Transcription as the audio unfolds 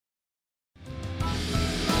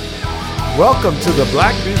Welcome to the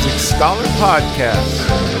Black Music Scholar Podcast.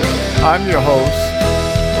 I'm your host,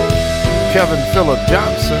 Kevin Phillip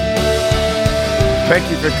Johnson. Thank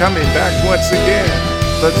you for coming back once again.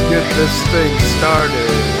 Let's get this thing started.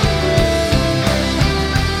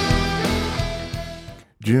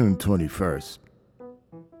 June 21st,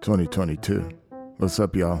 2022. What's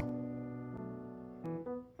up, y'all?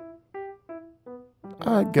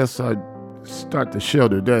 I guess I'd start the show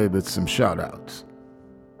today with some shout-outs.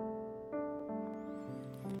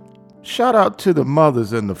 Shout out to the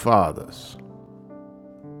mothers and the fathers.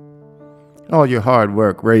 All your hard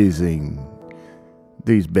work raising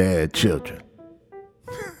these bad children.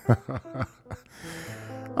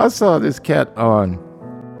 I saw this cat on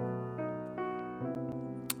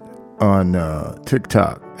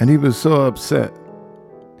TikTok, and he was so upset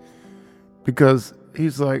because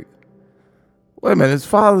he's like, wait a minute, it's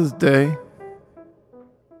Father's Day.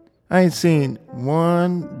 I ain't seen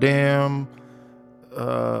one damn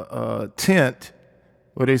tent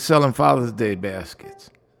where they selling Father's Day baskets.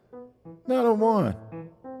 Not a one.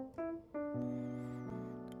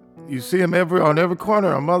 You see them on every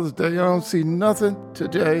corner on Mother's Day. You don't see nothing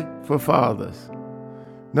today for fathers.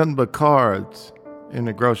 Nothing but cards in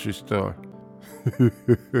the grocery store.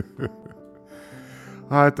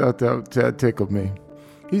 I thought that tickled me.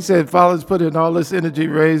 He said fathers put in all this energy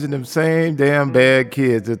raising them same damn bad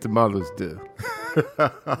kids that the mothers do.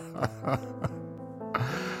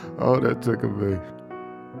 Oh, that tickled me.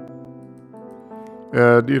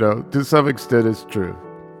 And, to some extent it's true.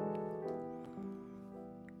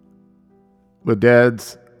 But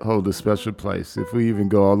dads hold a special place. If we even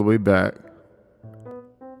go all the way back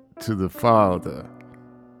to the father,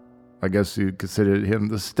 I guess you'd consider him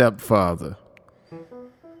the stepfather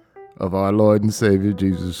of our Lord and Savior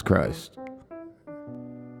Jesus Christ.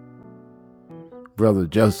 Brother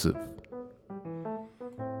Joseph.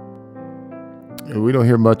 We don't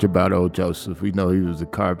hear much about old Joseph. We know he was a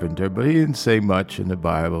carpenter, but he didn't say much in the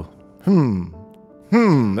Bible.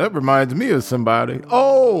 That reminds me of somebody.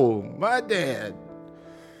 Oh, my dad.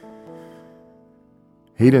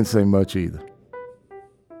 He didn't say much either.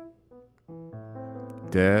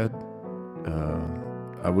 Dad,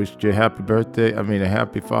 I wished you a happy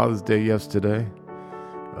Father's Day yesterday.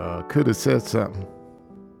 Could have said something,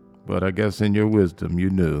 but I guess in your wisdom you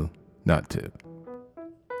knew not to.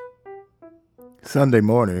 Sunday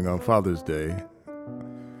morning on Father's Day,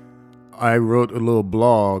 I wrote a little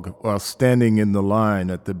blog while standing in the line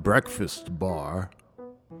at the Breakfast Bar,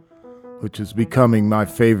 which is becoming my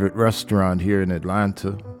favorite restaurant here in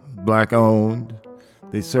Atlanta. Black owned.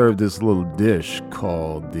 They serve this little dish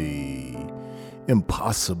called the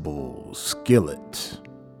Impossible Skillet.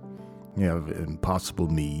 You have impossible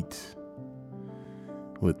meat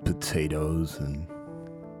with potatoes and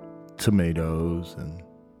tomatoes and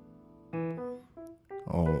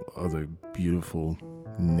all other beautiful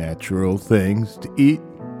natural things to eat.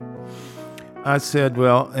 I said,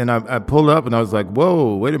 and I pulled up and I was like,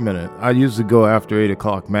 whoa, wait a minute. I usually go after 8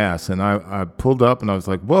 o'clock mass, and I pulled up and I was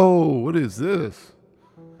like, whoa, what is this?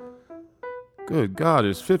 Good God,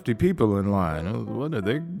 there's 50 people in line. What are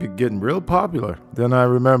they getting real popular? Then I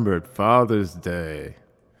remembered Father's Day.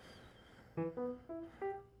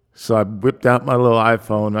 So I whipped out my little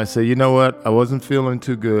iPhone. I said, you know what? I wasn't feeling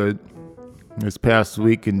too good this past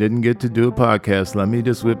week and didn't get to do a podcast. Let me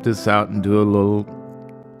just whip this out and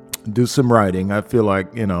do some writing. I feel like,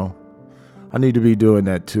 I need to be doing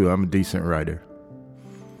that too. I'm a decent writer.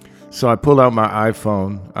 So I pulled out my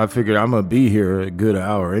iPhone. I figured I'm going to be here a good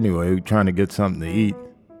hour anyway, trying to get something to eat.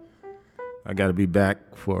 I got to be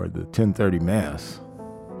back for the 10:30 mass.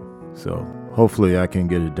 So hopefully I can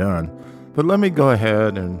get it done. But let me go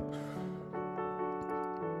ahead and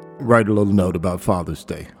write a little note about Father's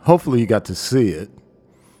Day. Hopefully you got to see it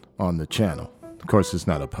on the channel. Of course, it's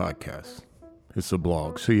not a podcast. It's a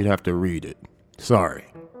blog, so you'd have to read it. Sorry.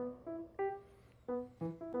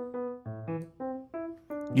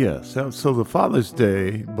 Yes, so the Father's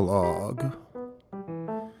Day blog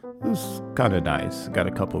was kind of nice. Got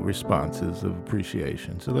a couple responses of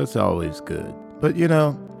appreciation, so that's always good. But,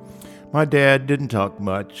 my dad didn't talk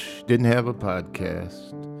much, didn't have a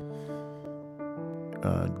podcast.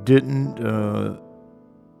 Didn't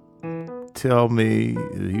tell me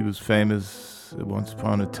that he was famous once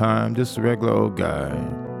upon a time, just a regular old guy.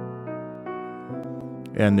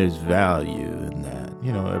 And there's value in that.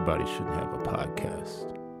 Everybody shouldn't have a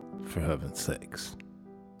podcast, for heaven's sakes.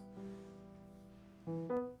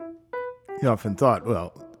 I often thought,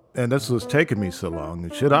 and this was taking me so long,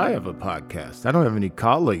 should I have a podcast? I don't have any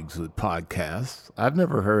colleagues with podcasts. I've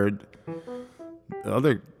never heard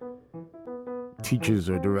other teachers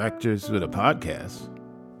or directors with a podcast.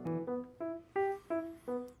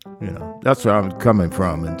 That's where I'm coming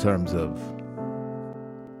from in terms of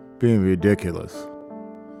being ridiculous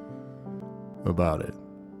about it.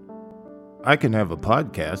 I can have a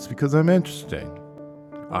podcast because I'm interesting.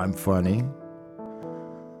 I'm funny.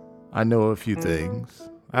 I know a few things.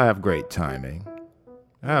 I have great timing.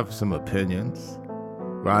 I have some opinions,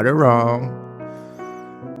 right or wrong.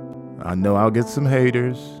 I know I'll get some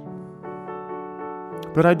haters.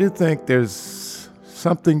 But I do think there's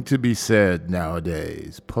something to be said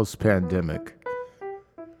nowadays, post-pandemic,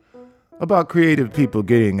 about creative people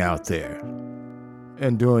getting out there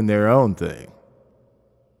and doing their own thing.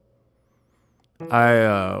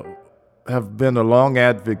 I have been a long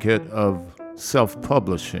advocate of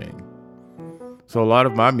self-publishing. So a lot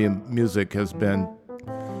of my music has been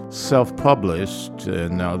self-published,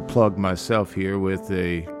 and I'll plug myself here with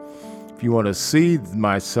if you want to see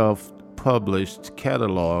my self-published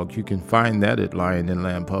catalog, you can find that at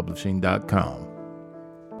lioninlandpublishing.com.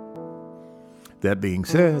 That being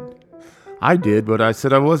said, I did what I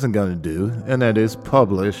said I wasn't going to do, and that is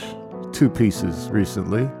publish 2 pieces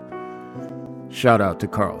recently. Shout out to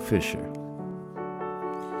Carl Fisher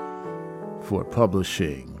for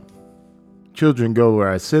publishing Children Go Where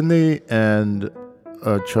I Send Thee and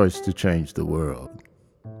A Choice to Change the World.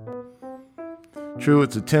 True,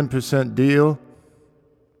 it's a 10% deal,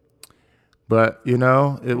 but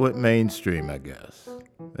it went mainstream, I guess.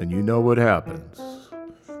 And you know what happens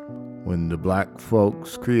when the black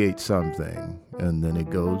folks create something and then it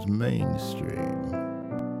goes mainstream.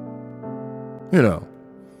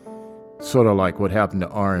 Sort of like what happened to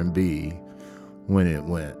R&B when it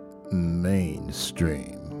went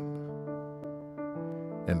mainstream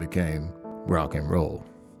and became rock and roll.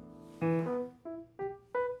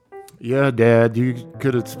 Yeah, Dad, you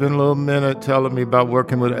could have spent a little minute telling me about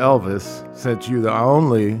working with Elvis, since you're the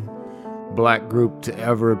only black group to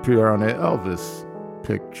ever appear on an Elvis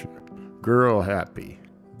picture. Girl Happy,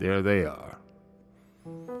 there they are.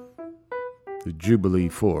 The Jubilee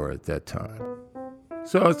 4 at that time.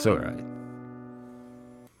 So it's all right.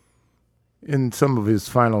 In some of his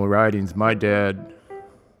final writings, my dad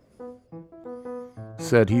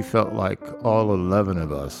said he felt like all 11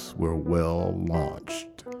 of us were well launched.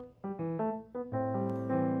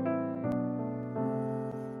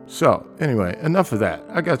 So, anyway, enough of that.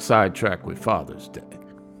 I got sidetracked with Father's Day.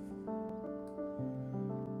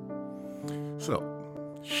 So,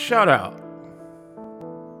 shout out.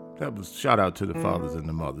 That was shout out to the fathers and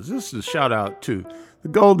the mothers. This is a shout out to the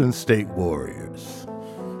Golden State Warriors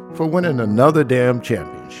for winning another damn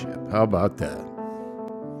championship. How about that?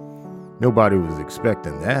 Nobody was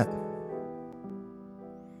expecting that.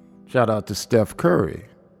 Shout out to Steph Curry,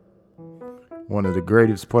 one of the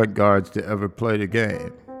greatest point guards to ever play the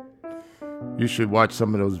game. You should watch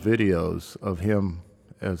some of those videos of him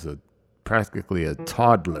as practically a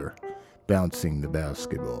toddler bouncing the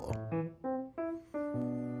basketball.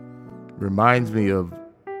 Reminds me of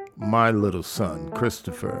my little son,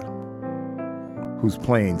 Christopher, who's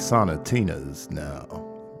playing sonatinas now.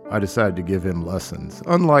 I decided to give him lessons.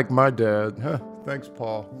 Unlike my dad. Thanks,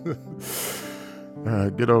 Paul.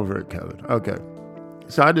 Get over it, Kevin. Okay.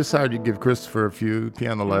 So I decided to give Christopher a few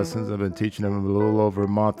piano lessons. I've been teaching him a little over a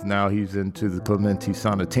month now. He's into the Clementi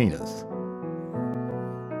sonatinas.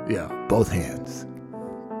 Yeah, both hands.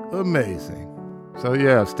 Amazing. So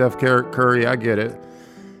yeah, Steph Curry, I get it.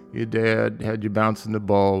 Your dad had you bouncing the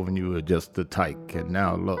ball when you were just a tyke, and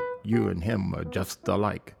now look, you and him are just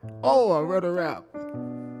alike. Oh, I read a rap.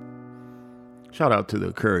 Shout out to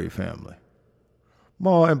the Curry family.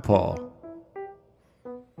 Ma and Paul.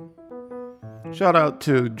 Shout out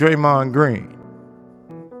to Draymond Green.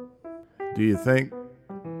 Do you think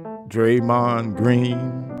Draymond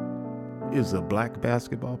Green is a black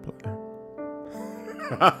basketball player?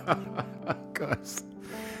 Because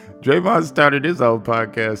Draymond started his own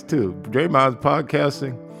podcast too. Draymond's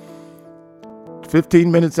podcasting 15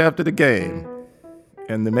 minutes after the game,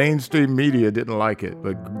 and the mainstream media didn't like it,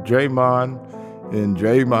 but Draymond, in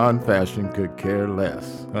Draymond fashion, could care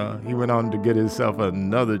less. He went on to get himself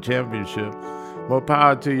another championship. More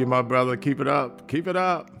power to you, my brother. Keep it up. Keep it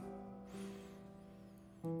up.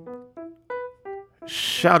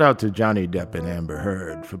 Shout out to Johnny Depp and Amber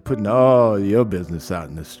Heard for putting all your business out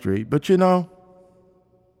in the street. But it's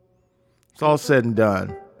all said and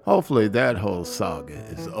done. Hopefully that whole saga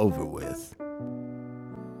is over with.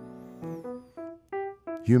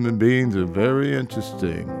 Human beings are very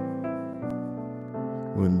interesting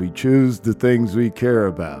when we choose the things we care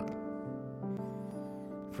about.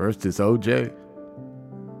 First it's OJ,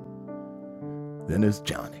 then it's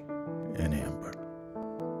Johnny and Amber.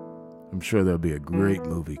 I'm sure there'll be a great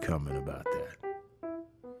movie coming about that.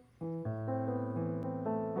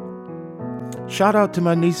 Shout out to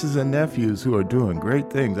my nieces and nephews who are doing great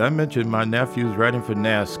things. I mentioned my nephew's riding for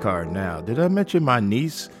NASCAR now. Did I mention my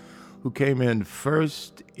niece who came in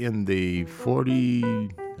first in the 40?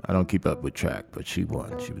 I don't keep up with track, but she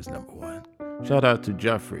won. She was number one. Shout out to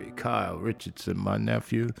Jeffrey, Kyle Richardson, my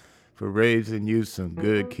nephew, for raising you some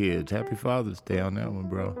good kids. Happy Father's Day on that one,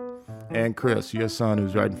 bro. And Chris, your son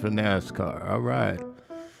who's riding for NASCAR. All right.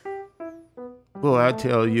 Boy, I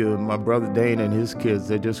tell you, my brother Dane and his kids,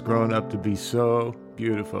 they're just grown up to be so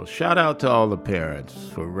beautiful. Shout out to all the parents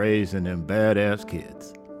for raising them badass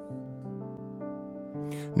kids.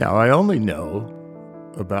 Now, I only know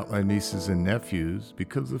about my nieces and nephews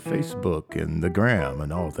because of Facebook and the gram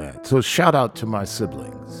and all that. So shout out to my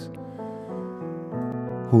siblings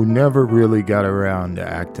who never really got around to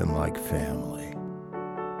acting like family.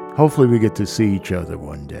 Hopefully we get to see each other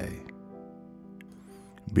one day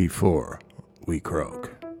before we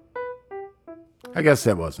croak. I guess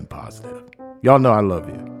that wasn't positive. Y'all know I love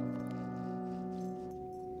you.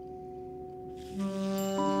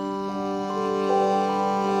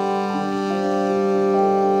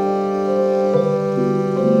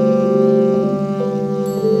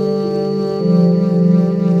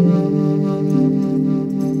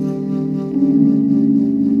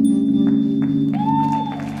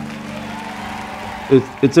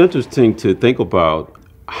 It's interesting to think about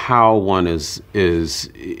how one is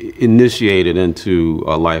initiated into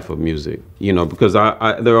a life of music, because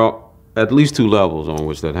there are at least two levels on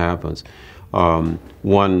which that happens.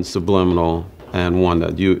 One subliminal and one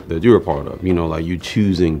that you're a part of, like you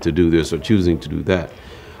choosing to do this or choosing to do that.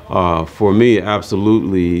 For me,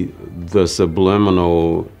 absolutely, the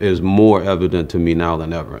subliminal is more evident to me now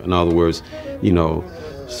than ever. In other words,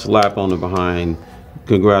 slap on the behind,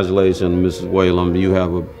 congratulations, Mrs. Whalum, you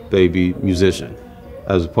have a baby musician,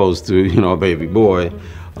 as opposed to, a baby boy.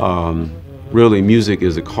 Really, music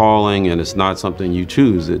is a calling, and it's not something you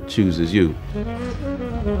choose, it chooses you.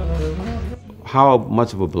 How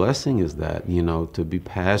much of a blessing is that, to be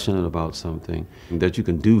passionate about something that you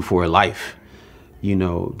can do for a life,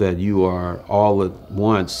 that you are all at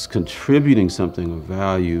once contributing something of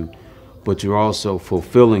value, but you're also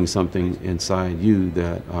fulfilling something inside you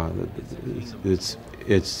that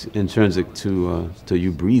it's intrinsic to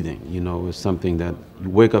you breathing. It's something that you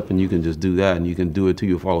wake up and you can just do that, and you can do it till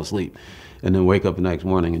you fall asleep, and then wake up the next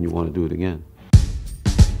morning and you want to do it again.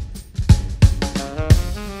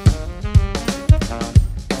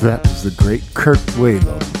 That was the great Kirk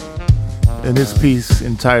Whalum in his piece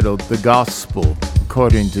entitled The Gospel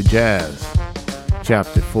According to Jazz,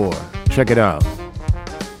 Chapter 4. Check it out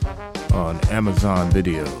on Amazon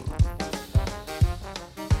Video.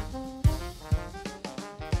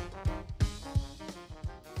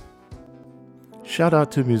 Shout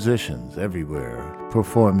out to musicians everywhere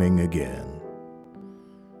performing again.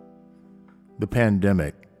 The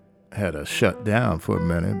pandemic had us shut down for a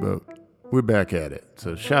minute, but we're back at it.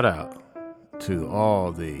 So shout out to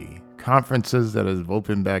all the conferences that have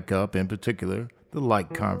opened back up, in particular the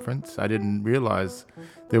Light Conference. I didn't realize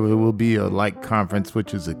there will be a Light Conference,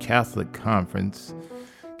 which is a Catholic conference,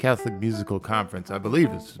 Catholic musical conference. I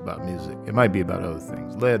believe it's about music. It might be about other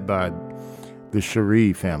things. Led by the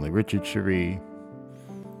Cherie family, Richard Cherie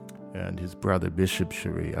and his brother Bishop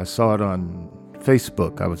Cherie. I saw it on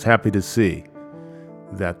Facebook. I was happy to see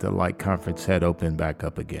that the Light Conference had opened back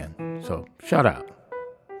up again. So shout out.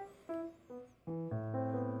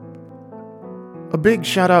 A big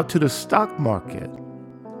shout out to the stock market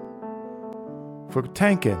for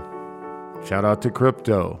tanking. Shout out to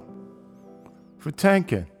crypto for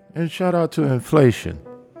tanking. And shout out to inflation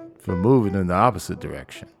for moving in the opposite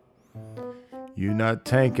direction. You're not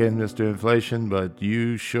tanking, Mr. Inflation, but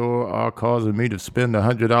you sure are causing me to spend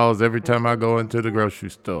 $100 every time I go into the grocery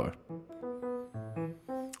store.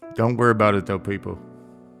 Don't worry about it though, people.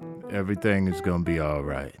 Everything is going to be all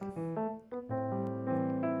right.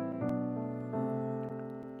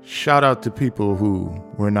 Shout out to people who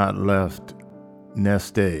were not left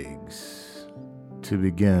nest eggs to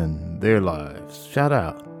begin their lives. Shout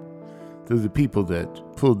out to the people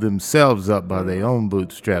that pulled themselves up by their own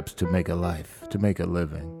bootstraps to make a life, to make a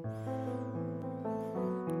living.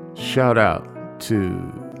 Shout out to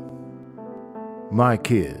my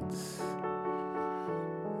kids.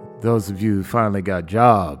 Those of you who finally got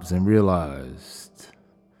jobs and realized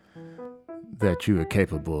that you are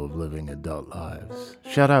capable of living adult lives.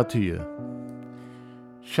 Shout out to you.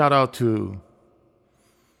 Shout out to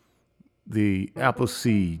the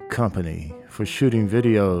Appleseed Company for shooting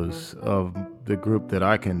videos of the group that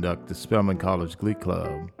I conduct, the Spelman College Glee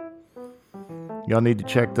Club. Y'all need to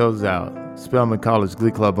check those out. Spelman College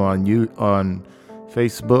Glee Club on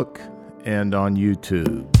Facebook and on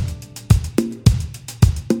YouTube.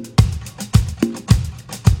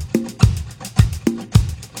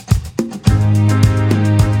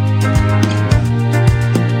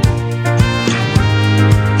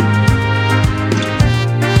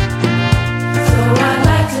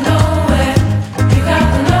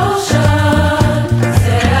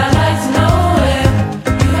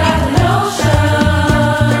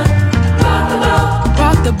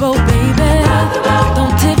 the boat, baby. Rock the boat.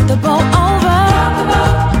 Don't tip the boat over. Rock the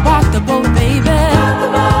boat. Rock the boat, baby. Rock the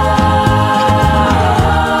boat.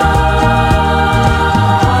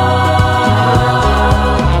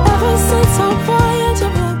 Ever since our voyage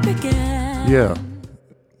of love began. Yeah,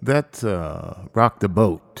 that's Rock the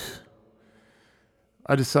Boat.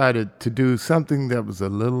 I decided to do something that was a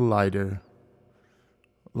little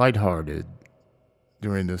lighthearted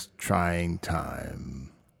during this trying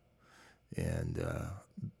time. And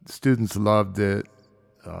students loved it.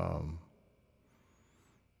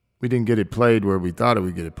 We didn't get it played where we thought it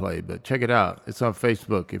would get it played, but check it out. It's on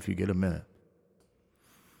Facebook if you get a minute.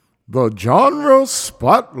 The Genre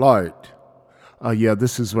Spotlight. Yeah,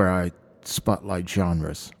 this is where I spotlight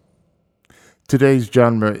genres. Today's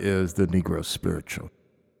genre is the Negro spiritual.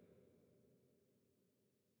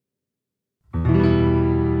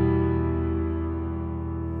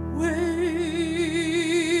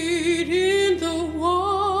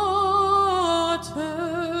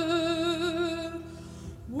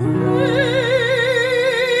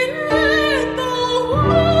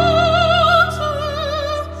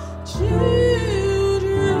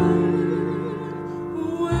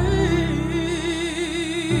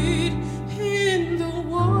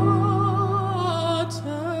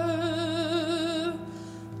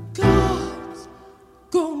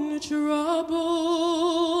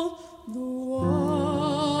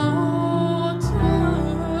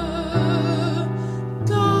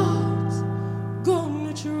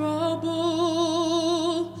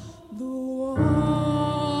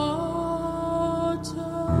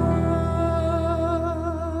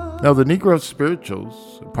 Now, the Negro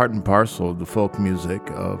spirituals are part and parcel of the folk music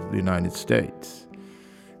of the United States,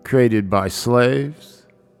 created by slaves,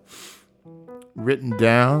 written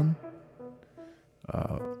down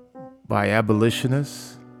by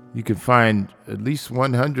abolitionists. You can find at least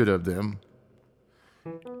 100 of them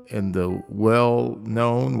in the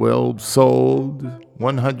well-known, well-sold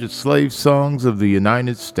 100 Slave Songs of the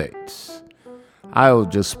United States. I will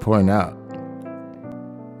just point out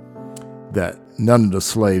that none of the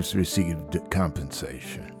slaves received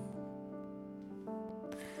compensation.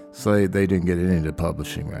 They didn't get any of the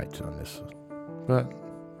publishing rights on this one. But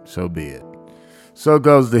so be it. So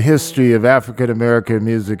goes the history of African American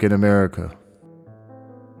music in America.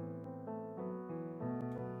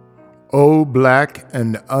 O Black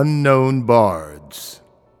and Unknown Bards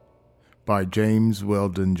by James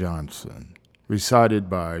Weldon Johnson, recited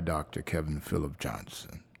by Dr. Kevin Phillip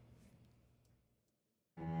Johnson.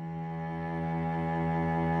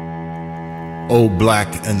 O black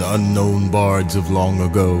and unknown bards of long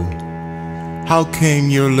ago, how came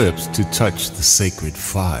your lips to touch the sacred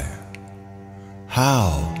fire?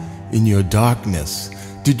 How, in your darkness,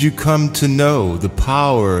 did you come to know the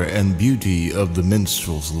power and beauty of the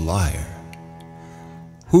minstrel's lyre?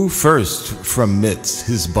 Who first from midst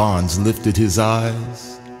his bonds lifted his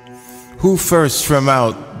eyes? Who first from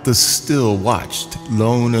out the still watched,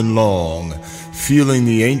 lone and long, feeling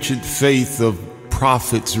the ancient faith of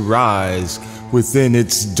prophets rise within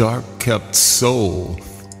its dark-kept soul,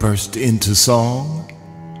 burst into song?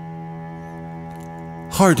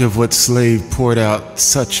 Heart of what slave poured out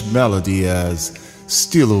such melody as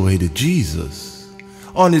Steal Away to Jesus?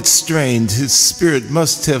 On its strains his spirit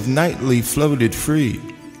must have nightly floated free,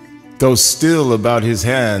 though still about his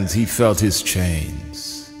hands he felt his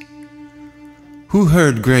chains. Who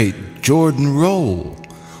heard great Jordan roll?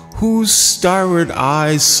 Whose starward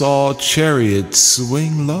eyes saw chariots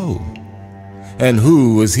swing low? And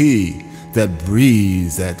who was he that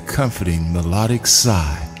breathed that comforting melodic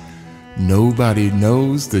sigh? Nobody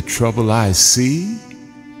knows the trouble I see?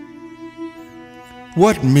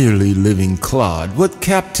 What merely living clod, what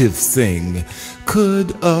captive thing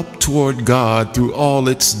could up toward God through all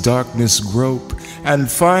its darkness grope and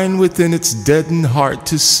find within its deadened heart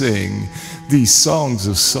to sing these songs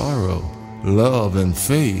of sorrow, love and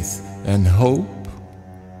faith and hope?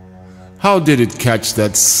 How did it catch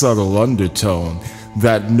that subtle undertone,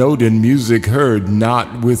 that note in music heard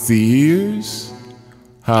not with the ears?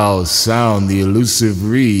 How sound the elusive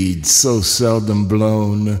reed so seldom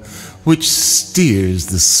blown, which steers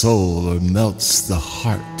the soul or melts the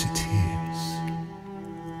heart to tears?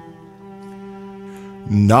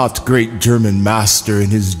 Not great German master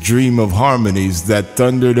in his dream of harmonies that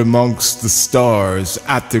thundered amongst the stars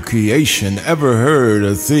at the creation ever heard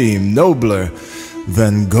a theme nobler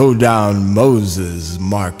than Go Down Moses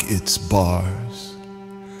mark its bars?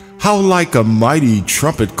 How like a mighty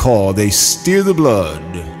trumpet call they steer the blood.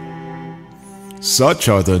 Such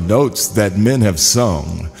are the notes that men have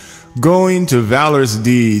sung, going to valorous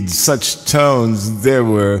deeds. Such tones there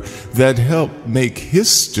were that helped make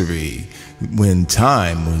history, when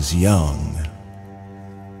time was young.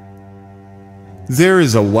 There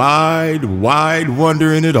is a wide, wide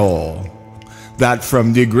wonder in it all, that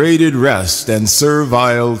from degraded rest and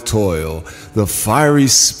servile toil, the fiery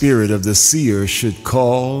spirit of the seer should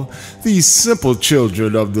call these simple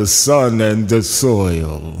children of the sun and the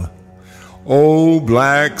soil. O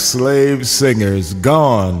black slave singers,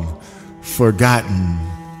 gone, forgotten,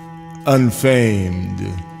 unfamed,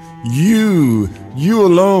 you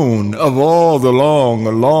alone of all the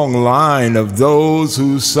long line of those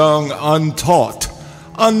who sung untaught,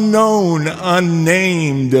 unknown,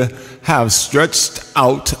 unnamed, have stretched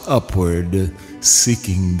out upward,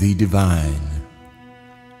 seeking the divine.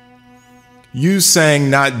 You sang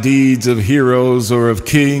not deeds of heroes or of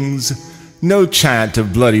kings, no chant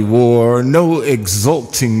of bloody war, no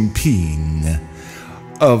exulting paean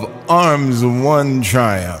of arms won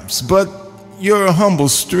triumphs, but your humble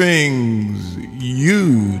strings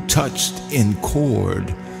you touched in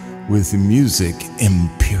chord with music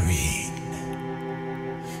empyrean.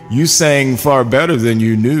 You sang far better than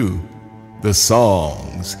you knew the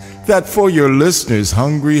songs that for your listeners'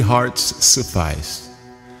 hungry hearts sufficed,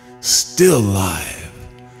 still live.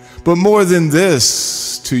 But more than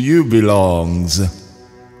this to you belongs.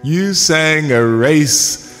 You sang a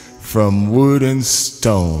race from wood and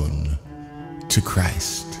stone to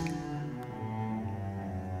Christ.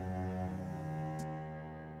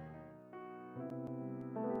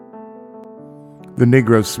 The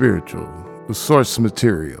Negro Spiritual, the source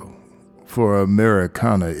material for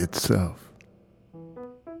Americana itself.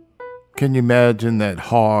 Can you imagine that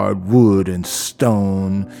hard wood and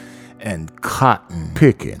stone and cotton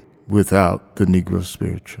picking without the Negro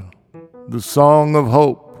Spiritual? The song of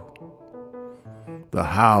hope, the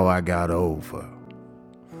how I got over,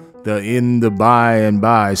 the in the by and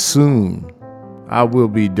by soon I will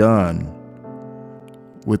be done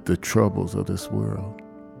with the troubles of this world.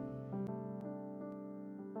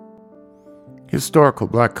 Historical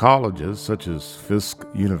black colleges such as Fisk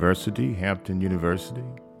University, Hampton University,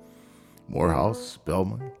 Morehouse,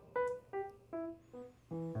 Spelman.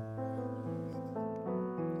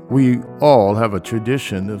 We all have a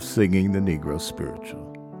tradition of singing the Negro Spiritual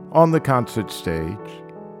on the concert stage,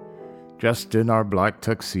 dressed in our black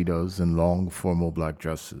tuxedos and long formal black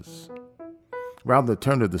dresses. Around the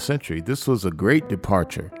turn of the century, this was a great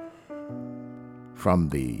departure from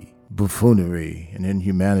the buffoonery and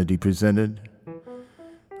inhumanity presented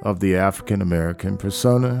of the African American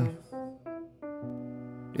persona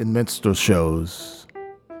in minstrel shows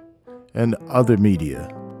and other media.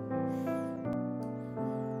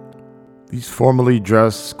 These formally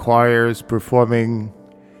dressed choirs performing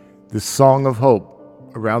the song of hope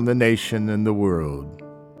around the nation and the world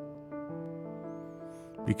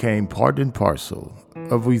became part and parcel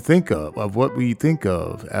of what we think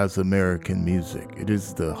of as American music. It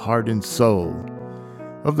is the heart and soul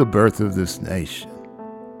of the birth of this nation.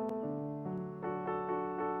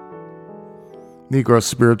 Negro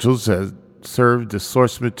spirituals have served as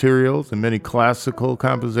source materials in many classical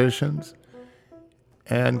compositions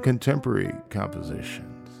and contemporary compositions.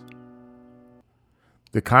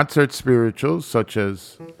 The concert spirituals, such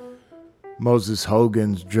as Moses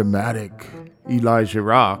Hogan's dramatic Elijah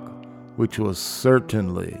Rock, which was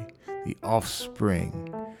certainly the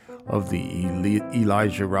offspring of the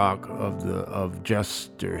Elijah Rock of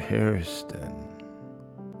Chester Hairston.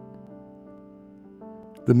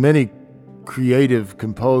 The many creative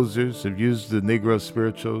composers have used the Negro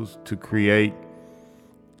spirituals to create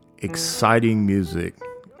exciting music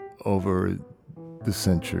over the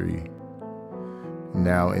century,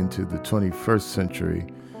 now into the 21st century.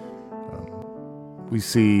 We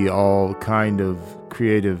see all kind of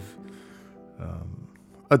creative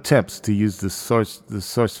attempts to use the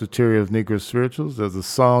source material of Negro spirituals as a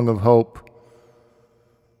song of hope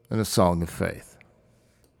and a song of faith.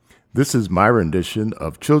 This is my rendition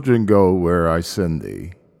of Children Go Where I Send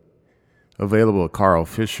Thee, available at Carl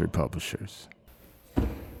Fisher Publishers.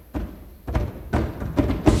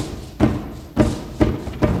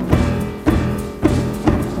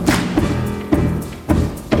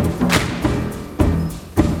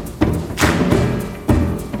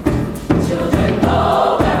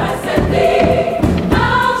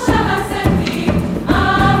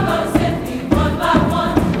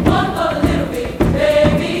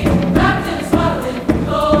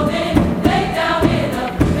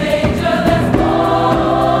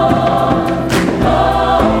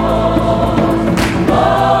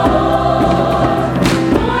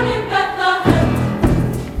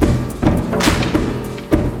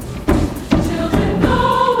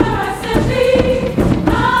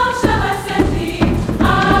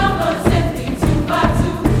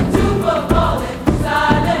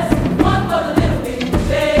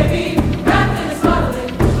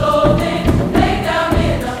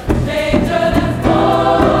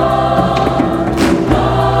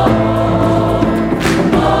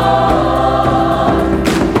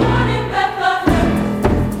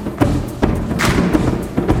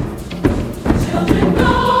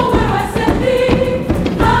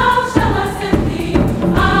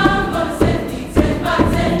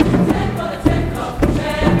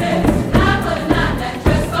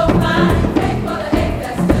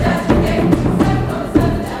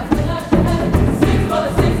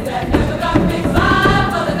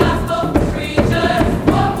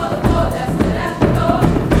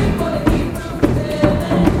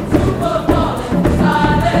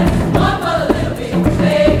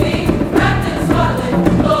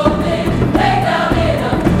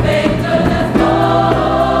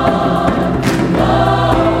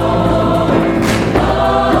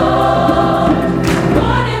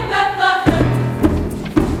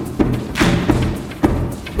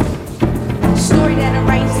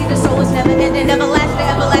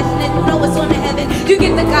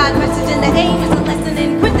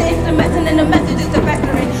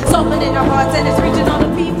 thoughts and it's reaching all the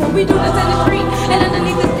people. We do this in the street and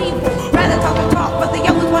underneath the people. Rather talk and talk, but the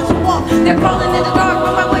young ones watch you walk. They're crawling in the dark,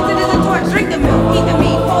 but my voice it is a torch. Drink the milk, eat the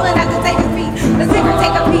meat, falling at the Savior's feet. The secret,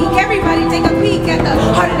 take a peek, everybody take a peek at the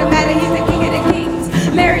heart of the matter. He's the King of the Kings.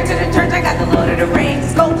 Married to the church, I got the Lord of the Rings.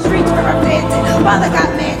 Gold streets where I'm dancing, Father got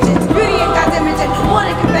mansions. Beauty in God's image and one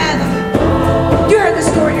can fathom. You heard the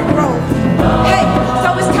story to grow. Hey,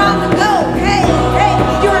 so it's time to go. Hey, hey,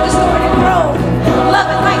 you heard the story to grow. Love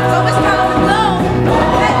and light, so it's time to go.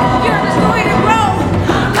 Hey, you heard the story to grow.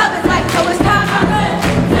 Love and light, so it's time to go.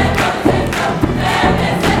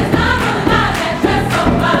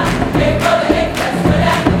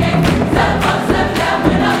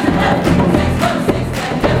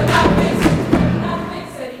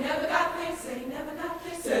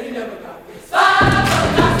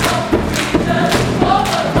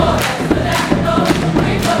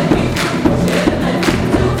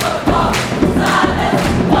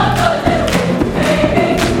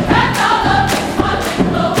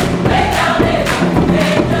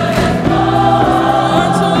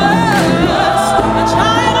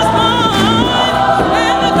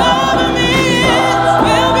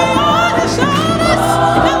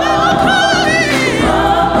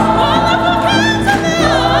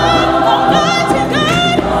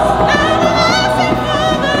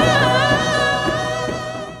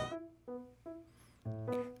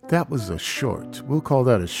 That was a short. We'll call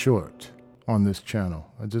that a short on this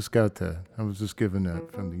channel. I just got that. I was just given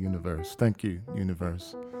that from the universe. Thank you,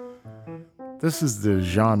 universe. This is the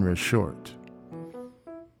genre short,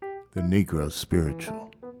 the Negro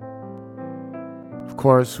spiritual. Of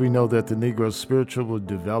course, we know that the Negro spiritual will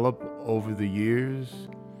develop over the years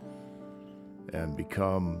and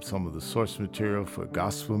become some of the source material for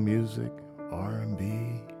gospel music,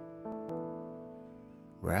 R&B,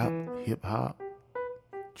 rap, hip-hop,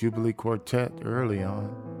 Jubilee Quartet early on.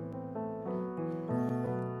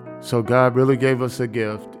 So God really gave us a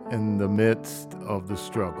gift in the midst of the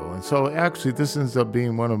struggle. And so actually this ends up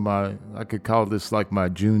being one of my, I could call this like my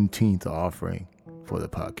Juneteenth offering for the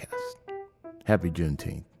podcast. Happy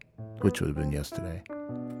Juneteenth, which would have been yesterday.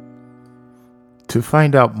 To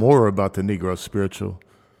find out more about the Negro spiritual,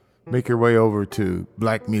 make your way over to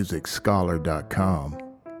blackmusicscholar.com.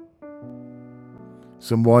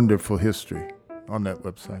 Some wonderful history on that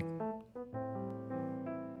website.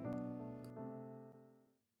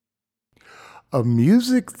 A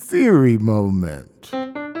music theory moment.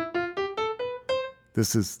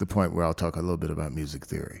 This is the point where I'll talk a little bit about music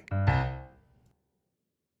theory.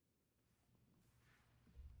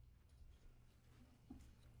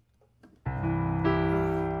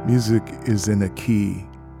 Music is in a key,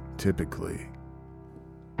 typically.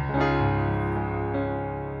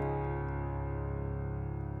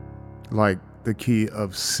 Like the key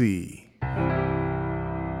of C.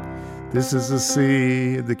 This is a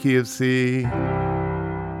C, the key of C.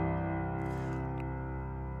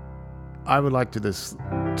 I would like to just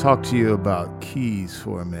talk to you about keys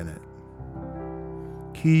for a minute.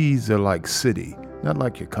 Keys are like city, not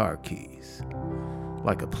like your car keys,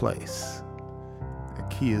 like a place. A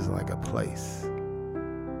key is like a place.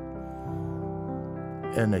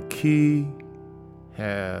 And a key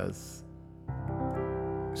has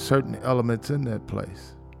certain elements in that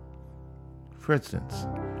place. For instance,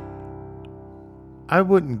 I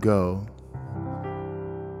wouldn't go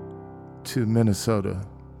to Minnesota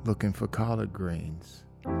looking for collard greens.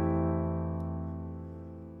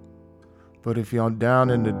 But if you're down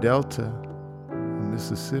in the Delta,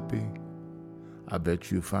 Mississippi, I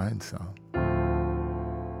bet you find some.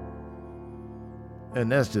 And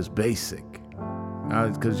that's just basic.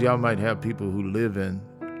 Because y'all might have people who live in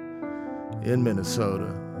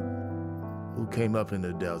Minnesota who came up in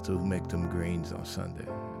the Delta who make them greens on Sunday.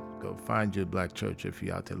 Go find your black church if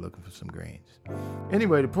you're out there looking for some greens.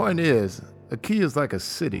 Anyway, the point is, a key is like a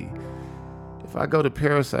city. If I go to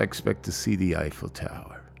Paris, I expect to see the Eiffel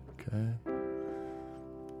Tower, okay?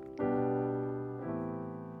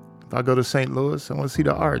 If I go to St. Louis, I want to see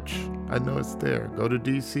the Arch. I know it's there. Go to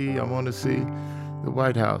D.C., I want to see the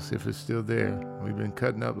White House if it's still there. We've been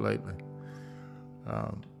cutting up lately.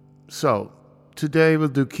 So today we'll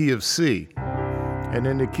do key of C. And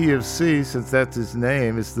in the key of C, since that's its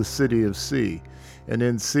name, it's the city of C. And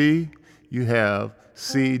in C, you have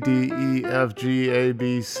C, D, E, F, G, A,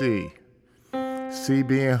 B, C. C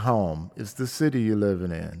being home. It's the city you're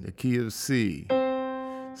living in. The key of C.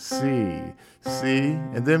 C, C.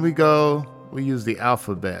 And then we use the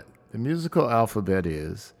alphabet. The musical alphabet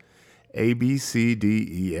is A, B, C, D,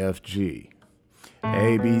 E, F, G.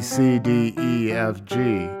 A, B, C, D, E, F, G.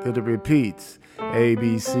 Then it repeats. A,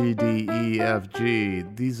 B, C, D, E, F, G.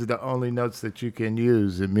 These are the only notes that you can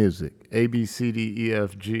use in music. A, B, C, D, E,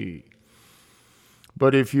 F, G.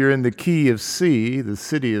 But if you're in the key of C, the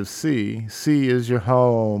city of C, C is your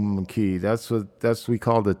home key. That's what we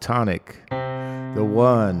call the tonic. The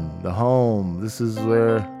one, the home. This is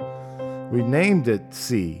where we named it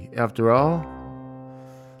C, after all.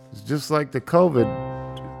 It's just like the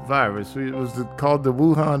COVID virus. It was called the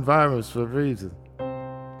Wuhan virus for a reason.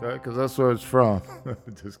 Okay? Because that's where it's from.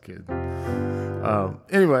 Just kidding.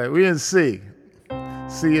 Anyway, we're in C.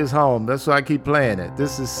 C is home. That's why I keep playing it.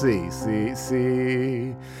 This is C. C,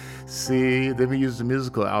 C, C. Then we use the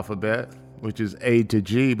musical alphabet, which is A to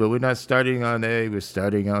G, but we're not starting on A. We're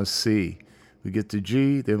starting on C. We get to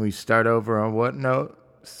G, then we start over on what note?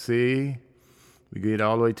 C. We get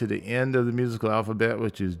all the way to the end of the musical alphabet,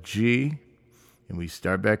 which is G, and we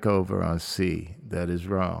start back over on C. That is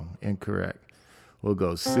wrong, incorrect. We'll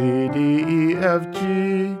go C, D, E, F,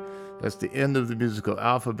 G. That's the end of the musical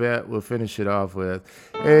alphabet. We'll finish it off with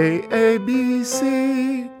A, B,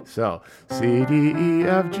 C. So, C, D, E,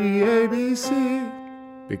 F, G, A, B, C.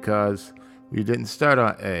 Because you didn't start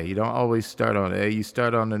on A. You don't always start on A. You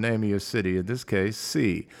start on the name of your city. In this case,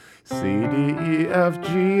 C. C, D, E, F,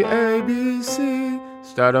 G, A, B, C.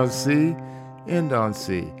 Start on C, end on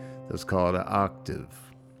C. That's called an octave.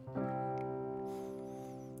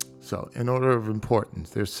 So, in order of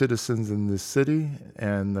importance, there's citizens in this city,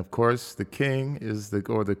 and of course, the king is the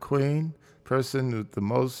queen. Person with the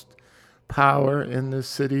most power in this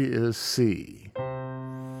city is C.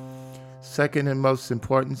 Second in most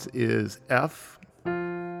importance is F.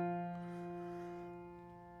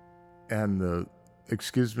 And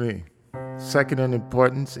second in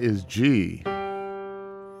importance is G.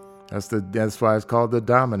 That's why it's called the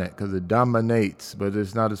dominant, because it dominates, but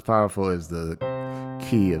it's not as powerful as the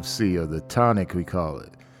key of C, or the tonic we call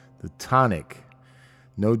it. The tonic.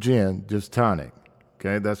 No gin, just tonic.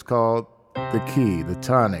 Okay, that's called the key, the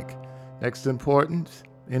tonic. Next in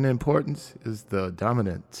importance is the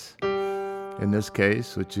dominant. In this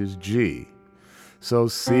case, which is G. So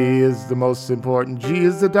C is the most important, G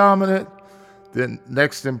is the dominant. Then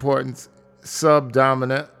next importance,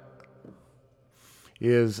 subdominant,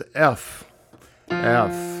 is F.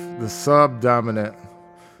 F, the subdominant.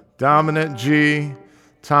 Dominant G,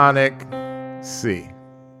 tonic C.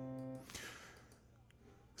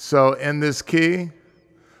 So in this key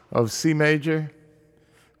of C major,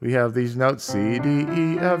 we have these notes C, D,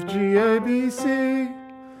 E, F, G, A, B, C.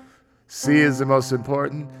 C is the most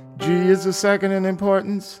important. G is the second in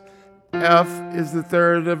importance. F is the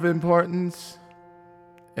third of importance.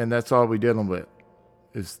 And that's all we're dealing with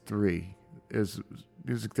is 3.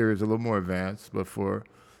 Music theory is a little more advanced, but for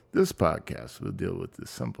this podcast, we'll deal with the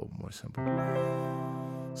more simple.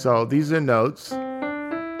 So these are notes.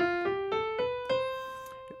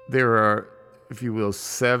 There are, if you will,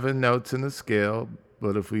 7 notes in the scale,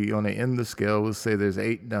 but if we want to end the scale, we'll say there's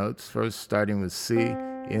 8 notes, first starting with C,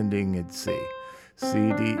 ending in C.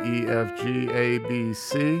 C, D, E, F, G, A, B,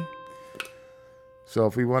 C. So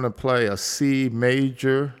if we want to play a C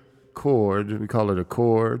major chord, we call it a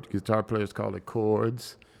chord. Guitar players call it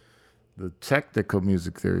chords. The technical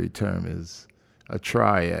music theory term is a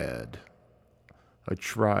triad. A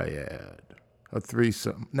triad. A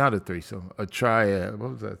threesome. Not a threesome. A triad.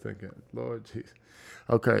 What was I thinking? Lord jeez.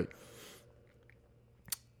 Okay.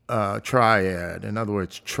 Triad. In other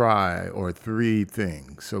words, tri, or 3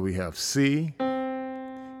 things. So we have C,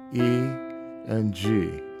 E, and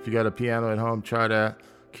G. If you got a piano at home, try that.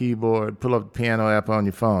 Keyboard, pull up the piano app on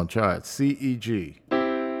your phone. Try it. C, E, G.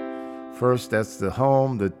 First, that's the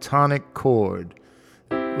home, the tonic chord.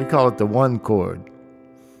 We call it the 1 chord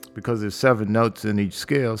because there's 7 notes in each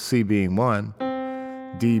scale, C being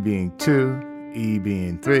 1, D being 2, E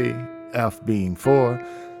being 3, F being 4,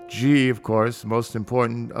 G, of course, most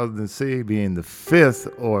important other than C, being the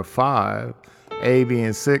 5th or 5, A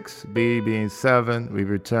being 6, B being 7. We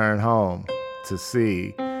return home to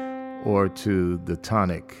C, or to the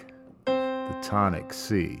tonic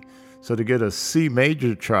C. So to get a C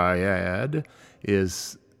major triad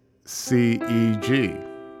is C, E, G.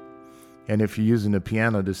 And if you're using the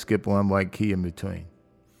piano, to skip 1 white key in between.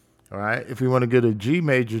 All right. If we want to get a G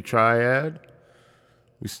major triad,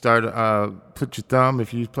 we start, put your thumb,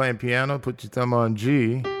 if you're playing piano, put your thumb on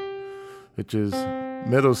G, which is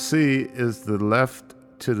middle C is the left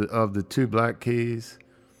of the 2 black keys.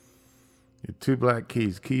 Your 2 black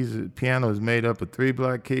keys. Piano is made up of 3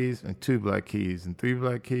 black keys and 2 black keys and 3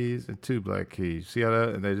 black keys and 2 black keys. See how that?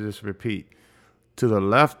 And they just repeat. To the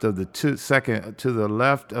left of the to the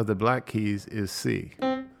left of the black keys is C.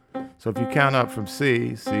 So if you count up from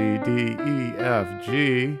C, C, D, E, F,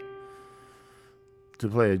 G, To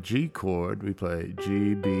play a G chord, we play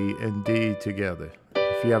G, B, and D together.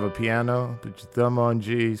 If you have a piano, put your thumb on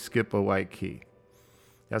G, skip a white key.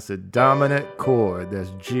 That's a dominant chord, that's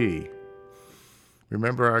G.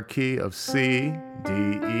 Remember our key of C, D,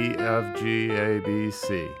 E, F, G, A, B,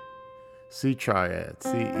 C. C triad,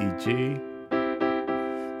 C, E, G.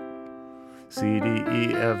 C, D,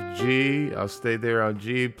 E, F, G. I'll stay there on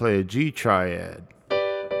G, play a G triad.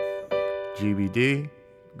 G, B, D.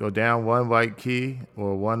 Go down one white key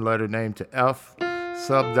or one letter name to F,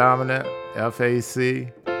 subdominant, F, A, C.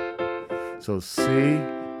 So C,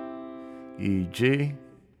 E, G,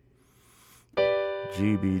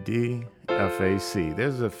 G, B, D, F, A, C.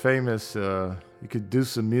 There's a famous, you could do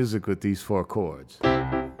some music with these four chords.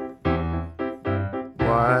 1,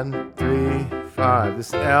 3, 5.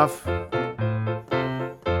 This F,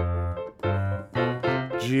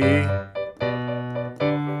 G,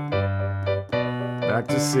 back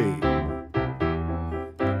to C,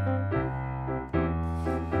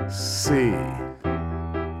 C,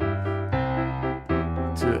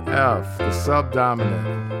 to F, the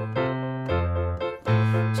subdominant,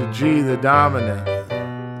 to G, the dominant,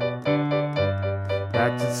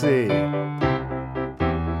 back to C.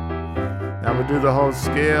 Now we'll do the whole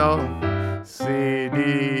scale. C,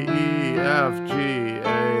 D, E, F, G,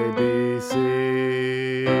 A, B, C.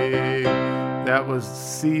 That was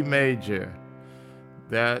C major.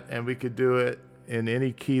 That, and we could do it in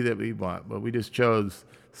any key that we want, but we just chose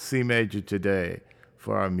C major today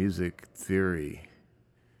for our music theory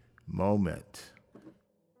moment.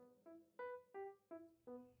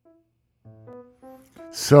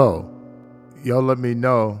 So, y'all let me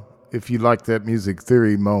know if you like that music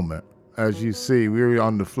theory moment. As you see, we're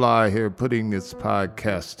on the fly here putting this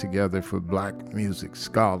podcast together for Black Music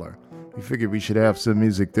Scholar. We figured we should have some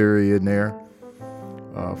music theory in there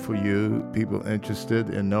for you, people interested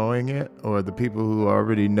in knowing it, or the people who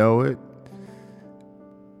already know it,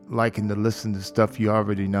 liking to listen to stuff you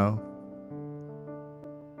already know.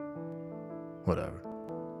 Whatever.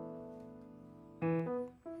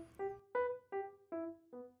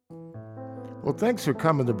 Well, thanks for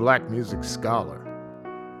coming to Black Music Scholar.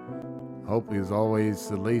 Hope as always,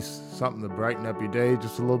 at least something to brighten up your day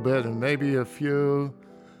just a little bit, and maybe a few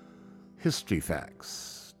history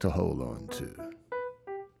facts to hold on to.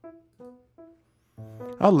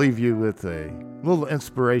 I'll leave you with a little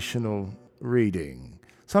inspirational reading,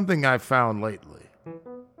 something I found lately.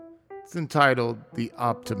 It's entitled The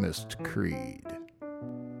Optimist Creed.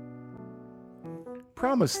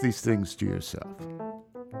 Promise these things to yourself.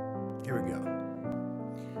 Here we go.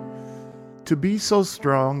 To be so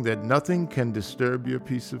strong that nothing can disturb your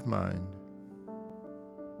peace of mind.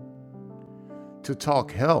 To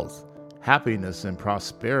talk health, happiness, and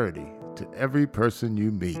prosperity to every person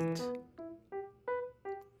you meet.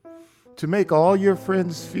 To make all your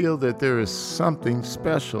friends feel that there is something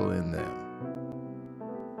special in them.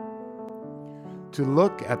 To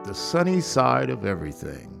look at the sunny side of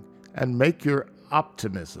everything and make your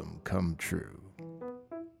optimism come true.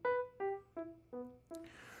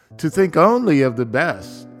 To think only of the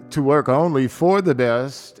best, to work only for the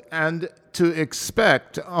best, and to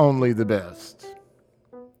expect only the best.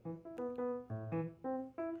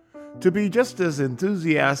 To be just as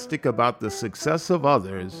enthusiastic about the success of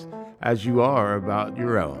others as you are about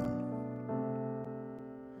your own.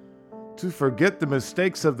 To forget the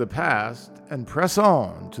mistakes of the past and press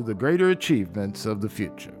on to the greater achievements of the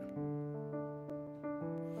future.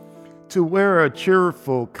 To wear a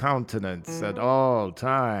cheerful countenance at all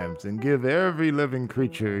times and give every living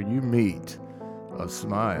creature you meet a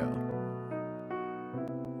smile.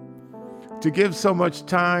 To give so much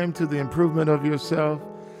time to the improvement of yourself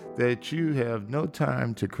that you have no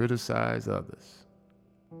time to criticize others.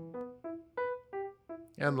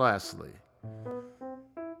 And lastly,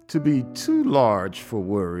 to be too large for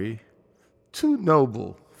worry, too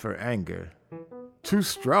noble for anger, too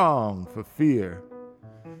strong for fear,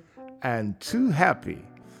 and too happy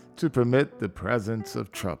to permit the presence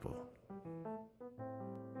of trouble.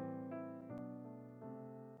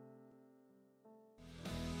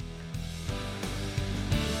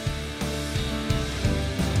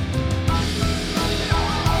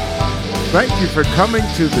 Thank you for coming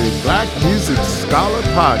to the Black Music Scholar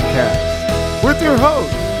Podcast with your host,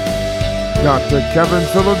 Dr. Kevin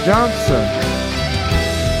Phillip Johnson.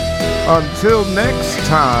 Until next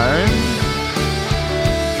time,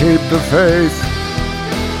 keep the faith.